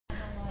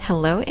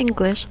Hello,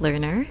 English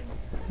learner.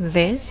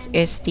 This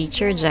is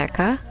Teacher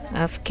Jekka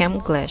of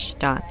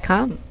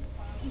ChemGlish.com.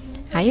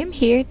 I am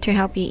here to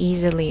help you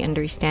easily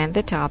understand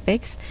the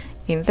topics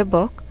in the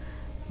book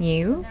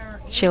New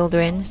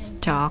Children's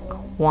Talk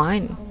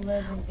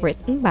 1,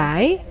 written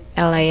by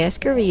LIS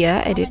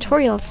Korea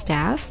editorial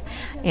staff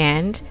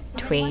and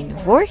Dwayne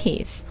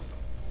Voorhees.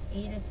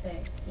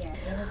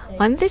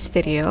 On this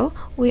video,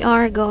 we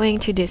are going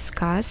to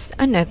discuss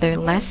another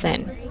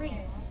lesson.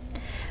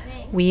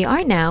 We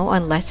are now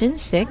on lesson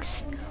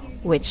 6,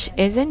 which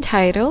is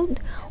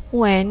entitled,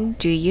 When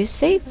Do You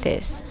Say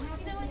This?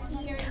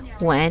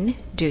 When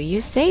do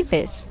you say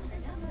this?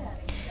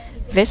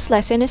 This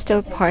lesson is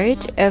still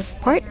part of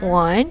part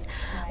 1,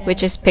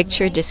 which is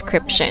picture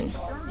description.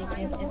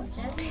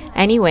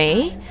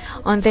 Anyway,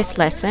 on this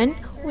lesson,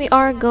 we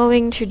are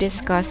going to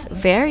discuss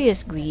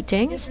various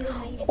greetings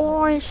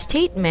or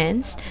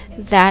statements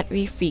that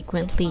we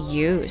frequently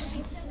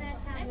use.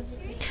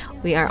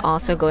 We are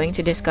also going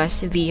to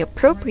discuss the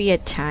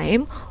appropriate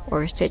time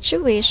or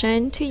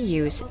situation to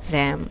use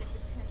them.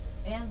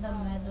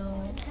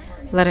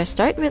 Let us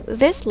start with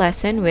this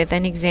lesson with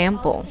an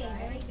example.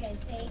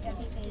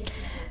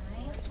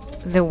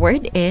 The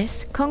word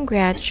is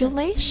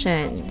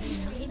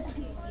congratulations.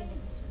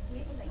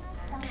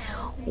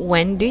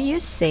 When do you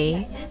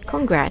say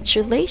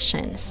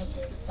congratulations?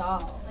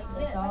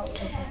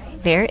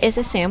 There is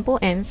a sample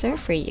answer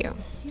for you.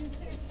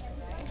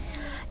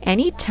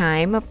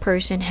 Anytime a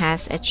person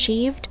has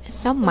achieved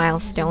some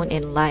milestone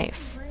in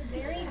life,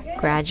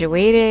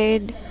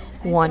 graduated,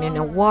 won an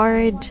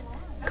award,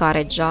 got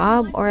a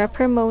job or a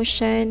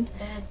promotion,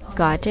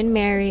 gotten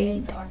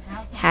married,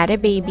 had a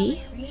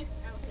baby,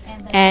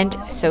 and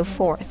so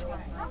forth.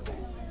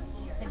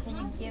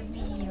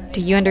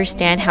 Do you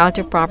understand how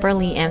to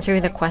properly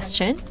answer the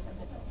question?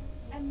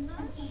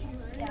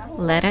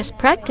 Let us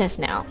practice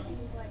now.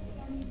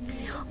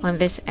 On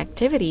this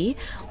activity,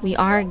 we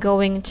are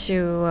going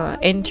to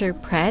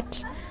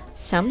interpret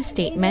some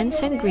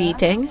statements and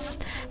greetings,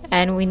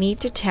 and we need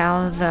to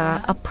tell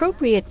the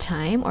appropriate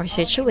time or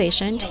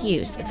situation to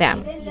use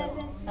them.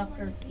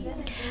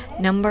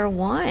 Number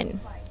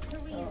 1,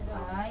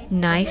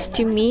 nice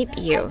to meet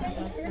you.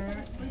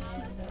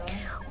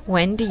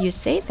 When do you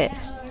say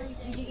this?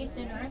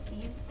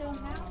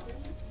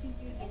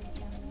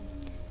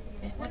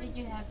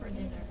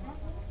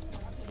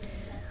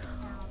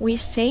 We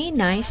say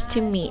nice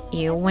to meet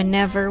you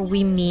whenever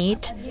we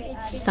meet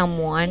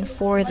someone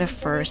for the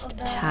first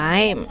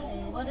time.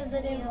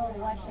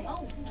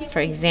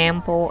 For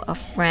example, a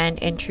friend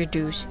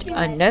introduced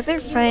another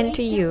friend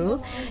to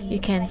you. You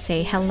can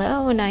say,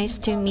 hello, nice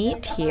to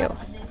meet you.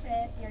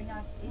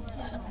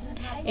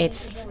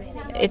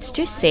 It's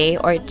to say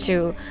or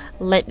to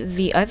let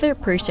the other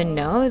person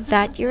know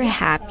that you're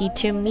happy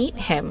to meet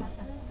him.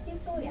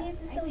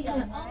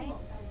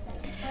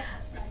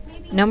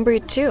 Number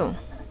 2.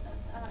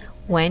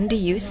 When do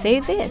you say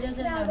this?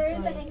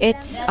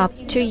 It's up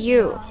to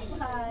you.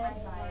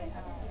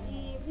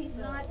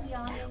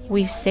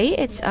 We say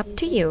it's up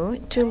to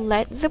you to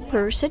let the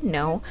person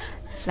know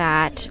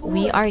that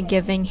we are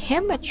giving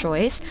him a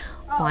choice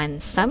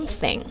on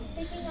something.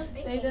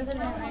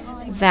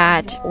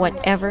 That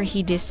whatever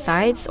he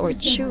decides or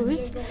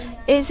chooses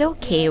is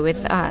okay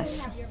with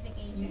us.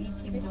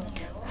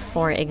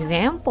 For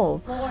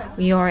example,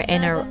 you're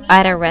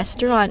at a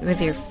restaurant with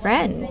your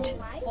friend,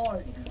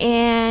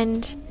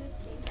 and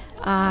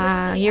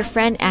your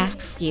friend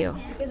asks you,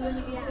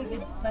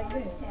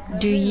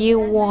 do you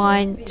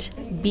want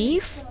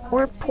beef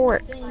or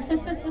pork?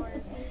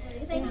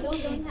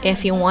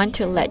 If you want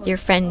to let your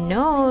friend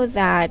know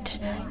that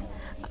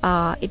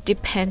it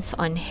depends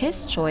on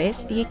his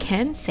choice, you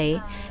can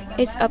say,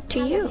 it's up to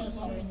you.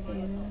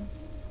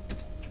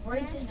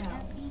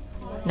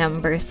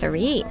 Number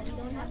 3.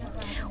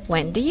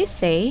 When do you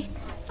say,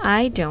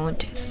 I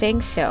don't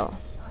think so?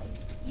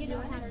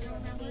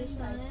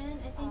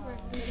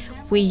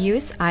 We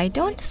use I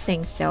don't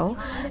think so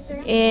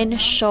in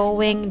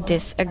showing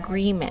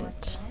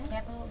disagreement,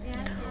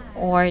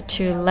 or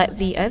to let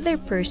the other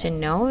person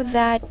know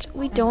that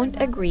we don't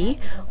agree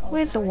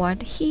with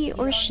what he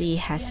or she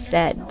has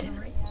said.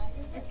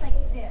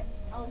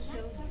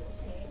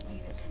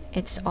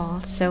 It's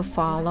also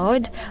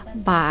followed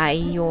by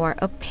your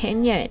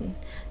opinion,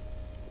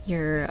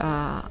 your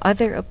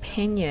other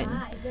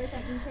opinion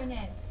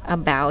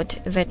about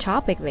the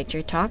topic that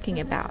you're talking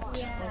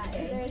about.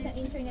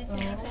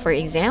 For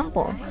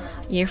example,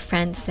 your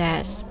friend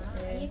says,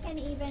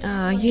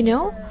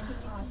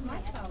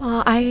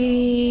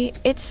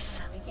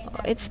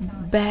 it's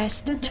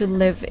best to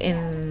live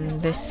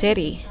in the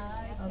city.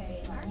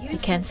 You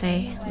can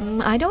say,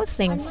 I don't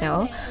think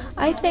so.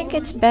 I think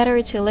it's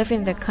better to live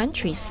in the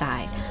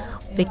countryside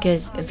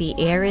because the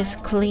air is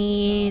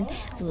clean,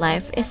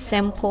 life is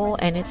simple,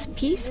 and it's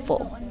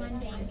peaceful.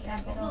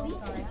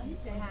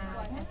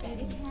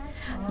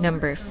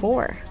 Number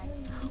 4.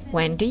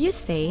 When do you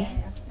say,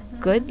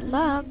 good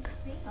luck?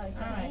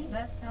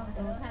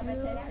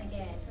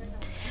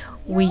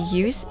 We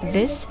use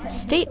this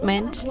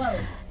statement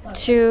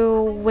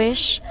to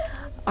wish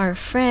our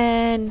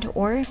friend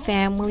or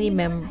family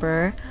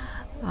member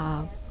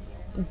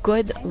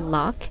good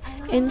luck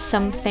in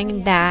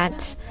something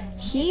that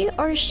he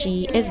or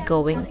she is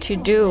going to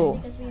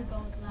do.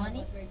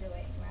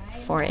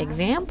 For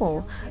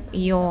example,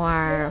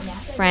 your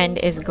friend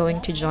is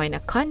going to join a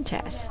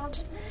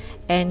contest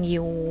and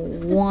you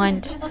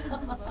want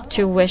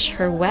to wish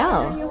her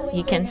well.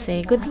 You can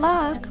say good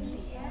luck.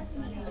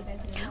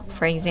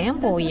 For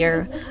example,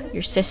 your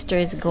sister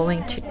is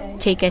going to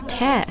take a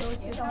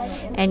test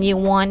and you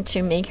want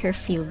to make her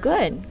feel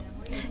good.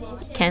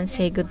 You can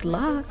say good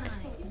luck.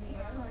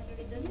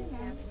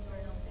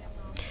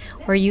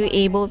 Were you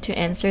able to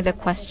answer the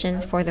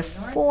questions for the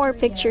 4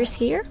 pictures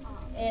here?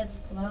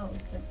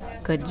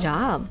 Good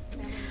job.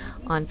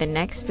 On the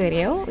next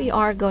video, we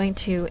are going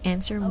to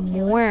answer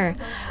more,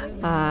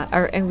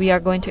 and we are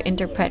going to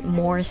interpret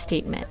more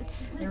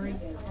statements.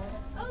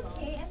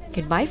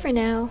 Goodbye for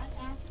now.